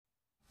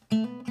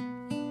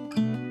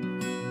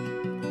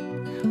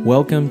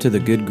Welcome to the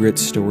Good Grit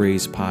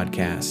Stories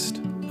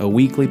podcast, a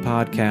weekly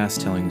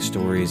podcast telling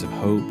stories of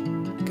hope,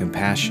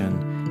 compassion,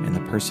 and the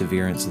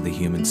perseverance of the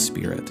human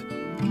spirit.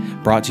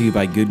 Brought to you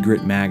by Good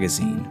Grit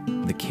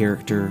Magazine, the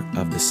character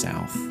of the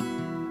South.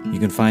 You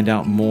can find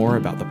out more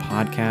about the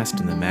podcast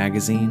and the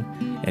magazine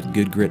at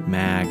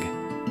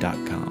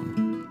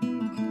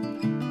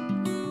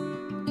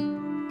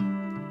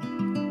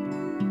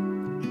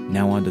goodgritmag.com.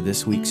 Now on to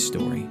this week's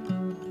story.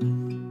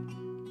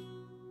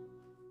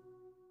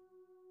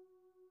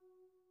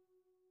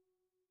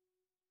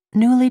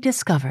 Newly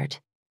Discovered.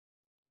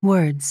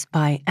 Words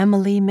by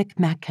Emily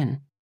McMacken.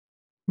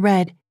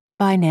 Read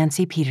by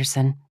Nancy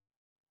Peterson.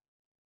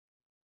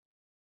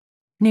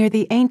 Near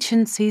the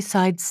ancient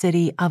seaside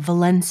city of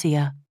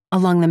Valencia,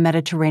 along the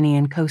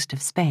Mediterranean coast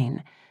of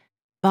Spain,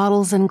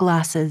 bottles and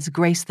glasses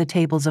grace the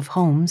tables of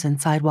homes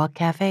and sidewalk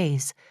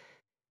cafes.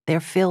 They're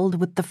filled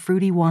with the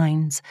fruity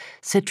wines,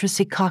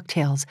 citrusy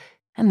cocktails,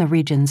 and the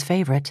region's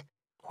favorite,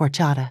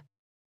 horchata.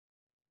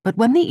 But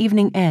when the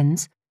evening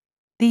ends,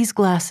 these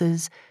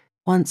glasses,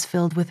 once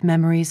filled with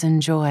memories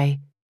and joy,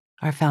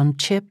 are found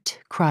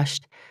chipped,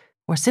 crushed,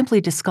 or simply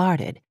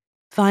discarded,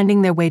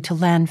 finding their way to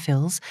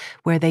landfills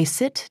where they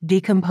sit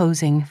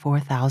decomposing for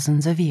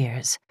thousands of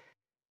years.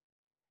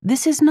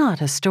 This is not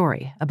a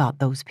story about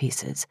those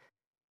pieces.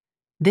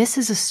 This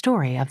is a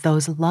story of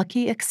those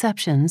lucky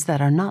exceptions that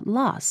are not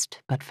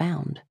lost but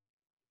found.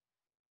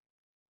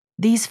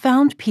 These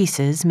found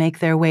pieces make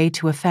their way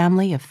to a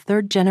family of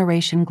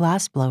third-generation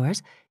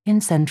glassblowers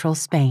in central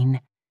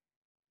Spain.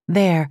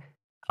 There,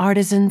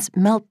 artisans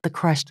melt the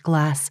crushed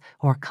glass,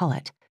 or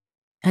cullet,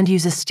 and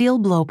use a steel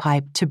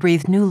blowpipe to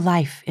breathe new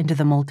life into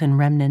the molten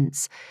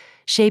remnants,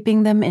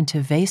 shaping them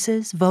into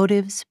vases,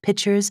 votives,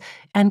 pitchers,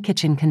 and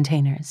kitchen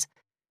containers.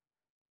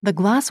 The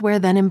glassware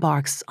then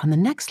embarks on the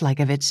next leg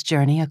of its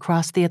journey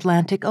across the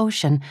Atlantic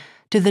Ocean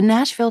to the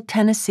Nashville,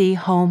 Tennessee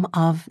home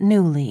of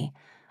Nuuly,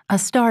 a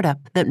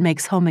startup that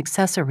makes home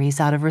accessories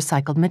out of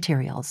recycled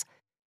materials.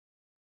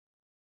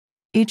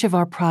 Each of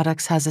our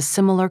products has a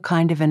similar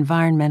kind of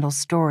environmental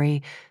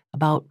story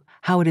about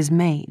how it is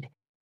made.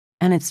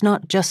 And it's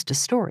not just a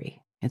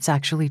story, it's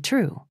actually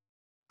true,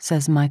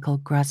 says Michael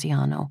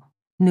Graziano,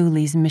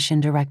 Nuuly's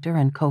mission director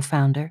and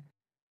co-founder.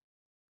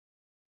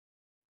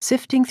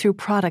 Sifting through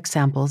product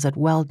samples at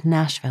Weld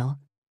Nashville,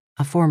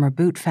 a former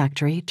boot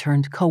factory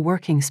turned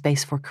co-working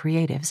space for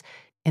creatives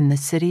in the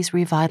city's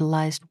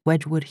revitalized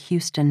Wedgwood,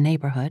 Houston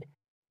neighborhood,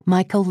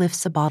 Michael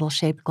lifts a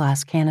bottle-shaped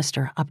glass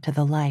canister up to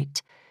the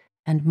light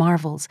and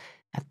marvels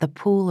at the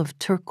pool of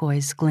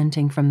turquoise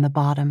glinting from the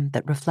bottom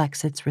that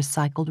reflects its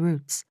recycled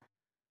roots.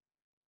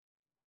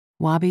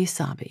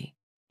 Wabi-sabi,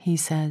 he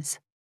says.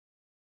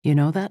 You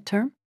know that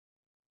term?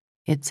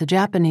 It's a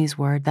Japanese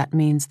word that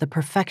means the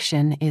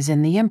perfection is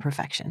in the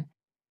imperfection.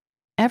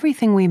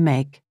 Everything we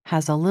make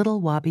has a little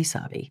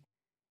wabi-sabi.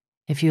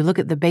 If you look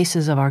at the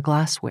bases of our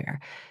glassware,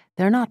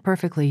 they're not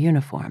perfectly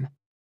uniform.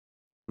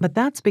 But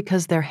that's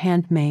because they're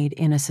handmade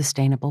in a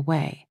sustainable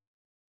way,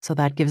 so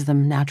that gives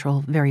them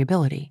natural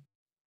variability.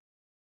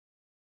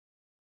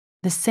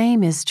 The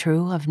same is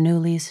true of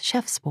Nuuly's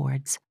chef's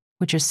boards,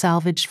 which are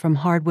salvaged from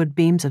hardwood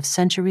beams of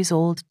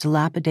centuries-old,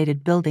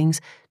 dilapidated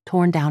buildings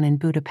torn down in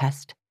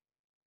Budapest.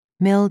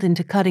 Milled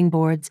into cutting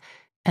boards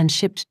and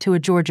shipped to a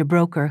Georgia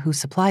broker who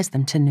supplies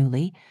them to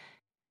Nuuly,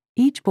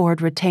 each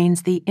board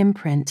retains the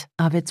imprint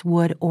of its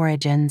wood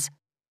origins.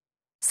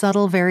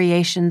 Subtle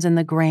variations in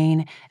the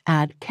grain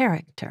add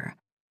character,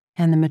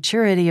 and the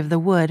maturity of the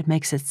wood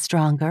makes it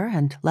stronger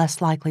and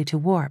less likely to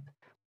warp.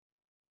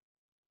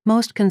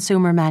 Most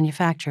consumer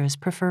manufacturers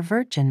prefer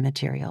virgin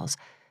materials,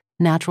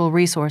 natural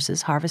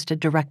resources harvested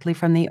directly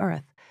from the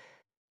earth,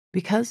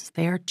 because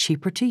they are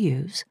cheaper to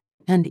use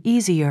and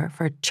easier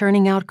for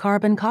churning out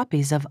carbon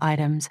copies of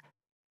items.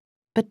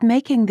 But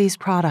making these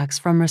products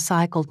from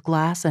recycled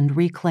glass and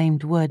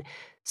reclaimed wood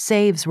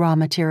saves raw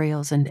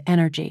materials and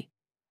energy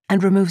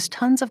and removes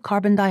tons of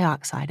carbon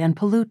dioxide and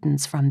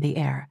pollutants from the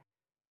air.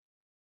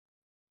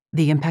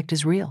 The impact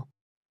is real,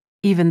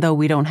 even though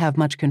we don't have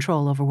much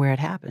control over where it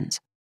happens,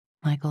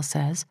 Michael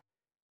says.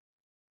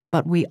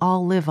 But we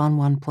all live on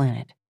one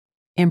planet.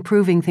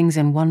 Improving things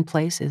in one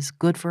place is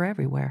good for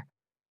everywhere.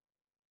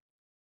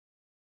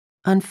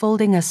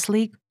 Unfolding a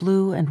sleek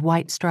blue and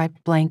white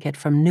striped blanket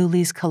from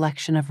Nuuly's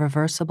collection of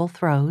reversible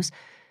throws,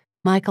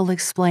 Michael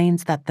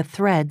explains that the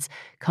threads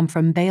come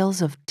from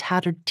bales of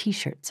tattered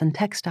t-shirts and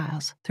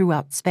textiles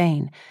throughout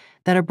Spain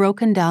that are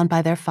broken down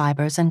by their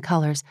fibers and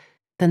colors,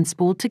 then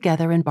spooled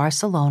together in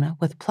Barcelona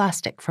with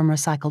plastic from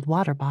recycled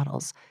water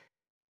bottles.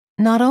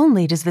 Not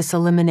only does this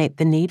eliminate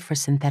the need for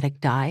synthetic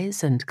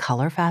dyes and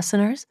color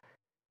fasteners,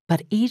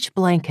 but each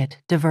blanket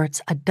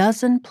diverts a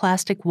dozen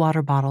plastic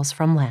water bottles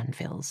from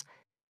landfills.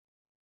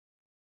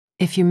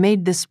 If you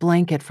made this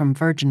blanket from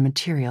virgin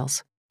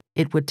materials,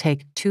 it would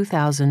take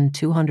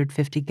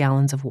 2,250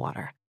 gallons of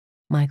water,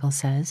 Michael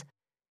says.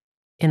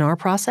 In our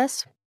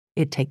process,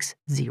 it takes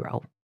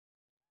 0.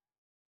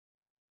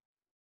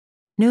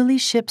 Nuuly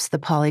ships the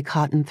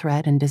polycotton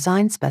thread and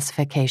design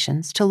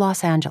specifications to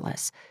Los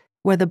Angeles,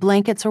 where the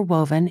blankets are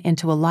woven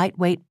into a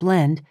lightweight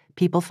blend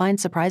people find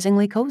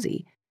surprisingly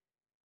cozy.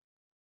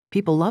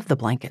 People love the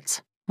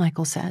blankets,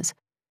 Michael says.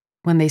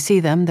 When they see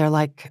them, they're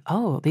like,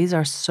 oh, these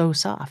are so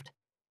soft.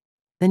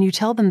 Then you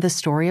tell them the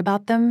story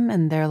about them,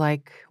 and they're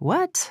like,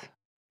 what?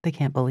 They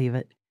can't believe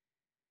it.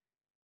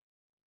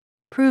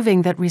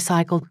 Proving that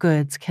recycled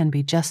goods can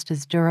be just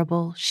as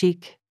durable,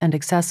 chic, and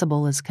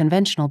accessible as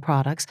conventional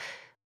products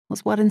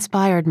was what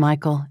inspired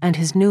Michael and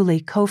his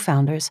Nuuly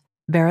co-founders,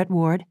 Barrett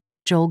Ward,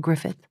 Joel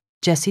Griffith,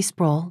 Jesse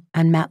Sproul,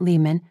 and Matt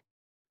Lehman,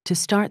 to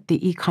start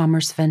the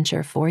e-commerce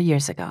venture 4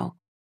 years ago.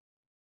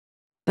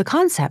 The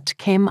concept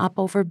came up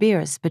over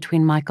beers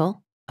between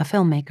Michael, a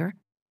filmmaker,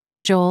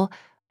 Joel,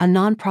 a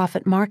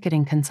nonprofit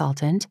marketing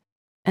consultant,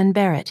 and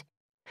Barrett,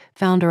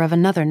 founder of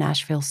another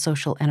Nashville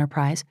social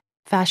enterprise,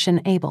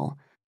 Fashionable,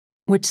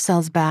 which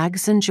sells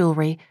bags and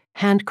jewelry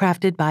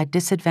handcrafted by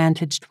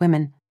disadvantaged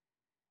women.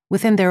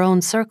 Within their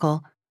own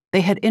circle,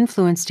 they had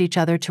influenced each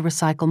other to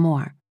recycle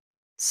more.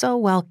 So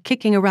while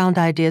kicking around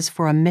ideas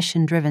for a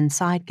mission-driven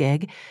side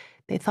gig,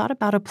 they thought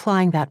about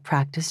applying that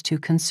practice to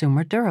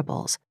consumer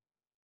durables.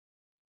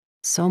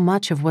 So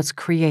much of what's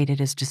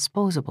created is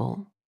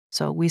disposable,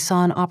 so we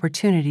saw an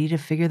opportunity to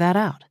figure that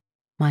out,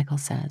 Michael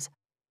says.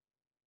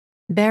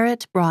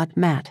 Barrett brought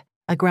Matt,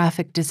 a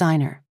graphic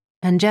designer,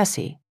 and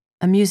Jesse,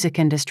 a music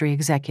industry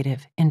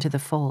executive, into the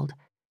fold,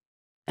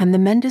 and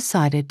the men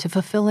decided to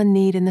fulfill a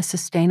need in the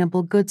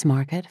sustainable goods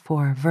market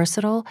for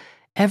versatile,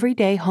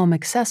 everyday home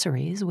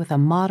accessories with a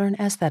modern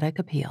aesthetic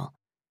appeal.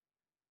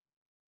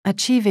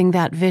 Achieving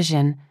that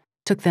vision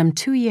took them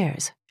 2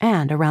 years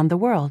and around the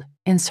world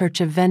in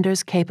search of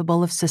vendors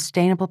capable of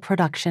sustainable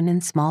production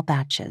in small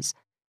batches.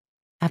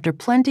 After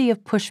plenty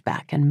of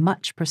pushback and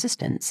much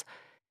persistence,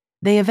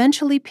 they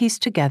eventually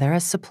pieced together a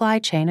supply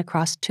chain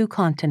across 2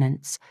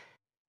 continents.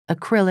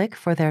 Acrylic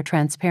for their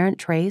transparent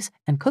trays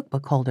and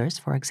cookbook holders,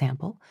 for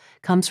example,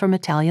 comes from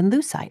Italian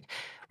lucite,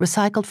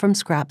 recycled from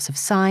scraps of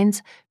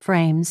signs,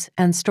 frames,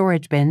 and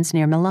storage bins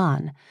near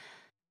Milan.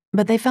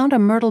 But they found a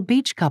Myrtle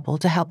Beach couple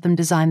to help them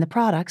design the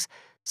products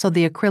so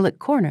the acrylic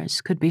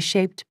corners could be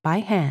shaped by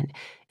hand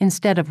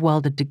instead of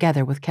welded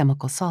together with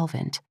chemical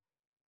solvent.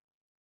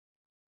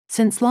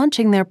 Since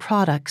launching their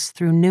products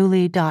through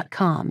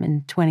Nuuly.com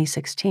in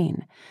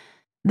 2016,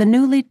 the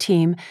Nuuly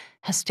team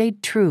has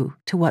stayed true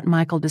to what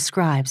Michael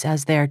describes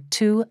as their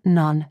 2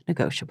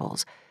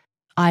 non-negotiables.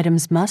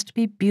 Items must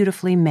be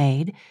beautifully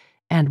made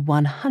and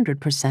 100%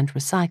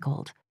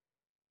 recycled.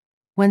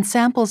 When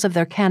samples of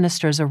their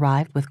canisters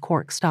arrived with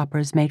cork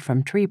stoppers made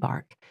from tree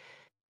bark,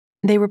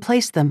 they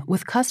replaced them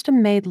with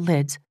custom-made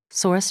lids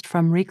sourced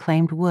from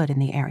reclaimed wood in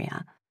the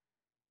area.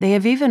 They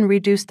have even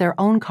reduced their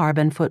own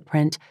carbon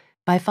footprint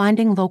by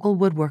finding local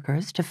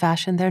woodworkers to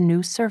fashion their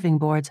new serving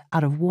boards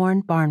out of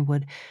worn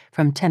barnwood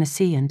from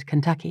Tennessee and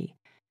Kentucky.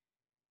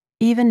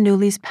 Even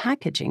Nuuly's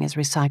packaging is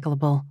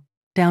recyclable,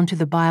 down to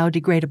the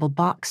biodegradable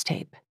box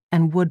tape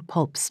and wood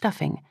pulp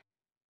stuffing.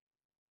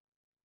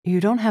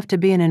 You don't have to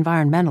be an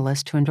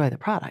environmentalist to enjoy the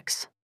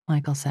products,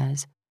 Michael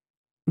says.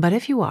 But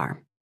if you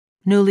are,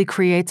 Nuuly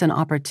creates an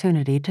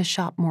opportunity to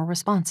shop more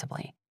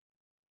responsibly.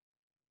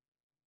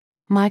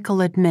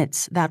 Michael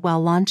admits that while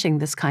launching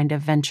this kind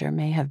of venture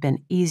may have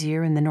been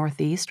easier in the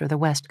Northeast or the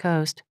West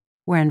Coast,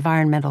 where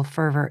environmental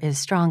fervor is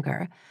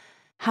stronger,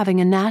 having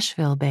a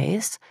Nashville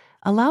base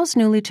allows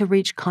Nuuly to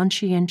reach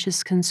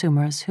conscientious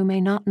consumers who may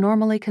not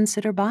normally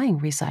consider buying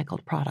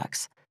recycled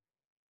products.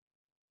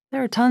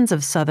 There are tons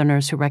of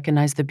Southerners who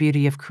recognize the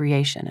beauty of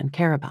creation and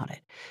care about it,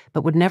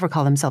 but would never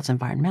call themselves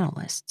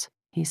environmentalists,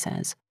 he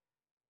says.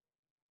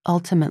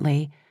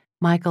 Ultimately,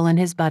 Michael and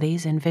his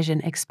buddies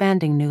envision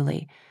expanding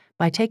Nuuly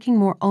by taking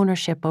more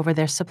ownership over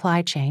their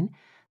supply chain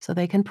so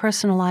they can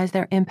personalize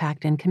their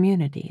impact in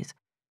communities.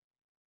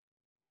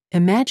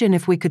 Imagine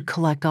if we could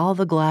collect all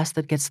the glass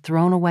that gets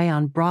thrown away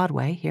on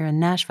Broadway here in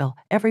Nashville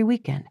every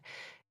weekend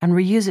and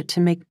reuse it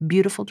to make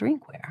beautiful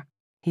drinkware,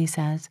 he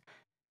says.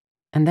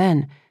 And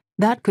then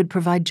that could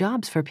provide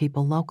jobs for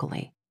people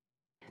locally.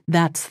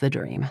 That's the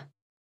dream.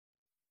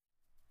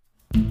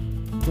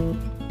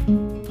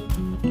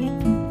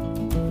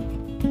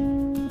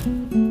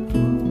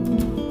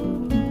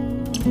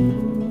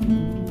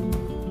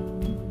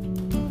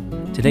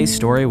 Today's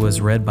story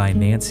was read by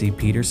Nancy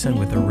Peterson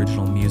with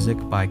original music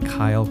by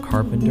Kyle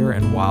Carpenter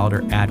and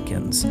Wilder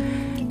Adkins.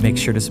 Make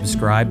sure to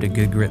subscribe to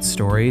Good Grit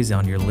Stories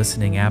on your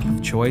listening app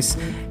of choice.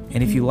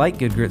 And if you like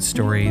Good Grit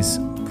Stories,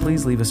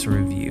 please leave us a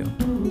review.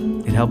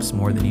 It helps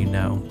more than you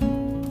know.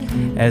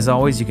 As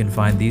always, you can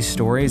find these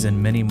stories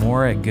and many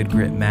more at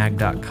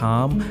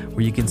goodgritmag.com,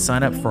 where you can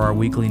sign up for our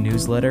weekly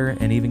newsletter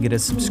and even get a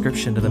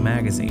subscription to the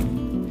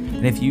magazine.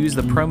 And if you use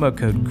the promo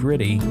code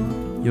GRITTY,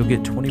 you'll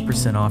get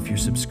 20% off your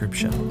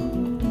subscription.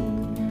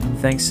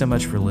 Thanks so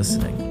much for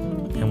listening,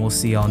 and we'll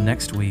see y'all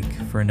next week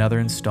for another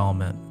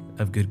installment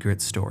of Good Grit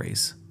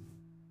Stories.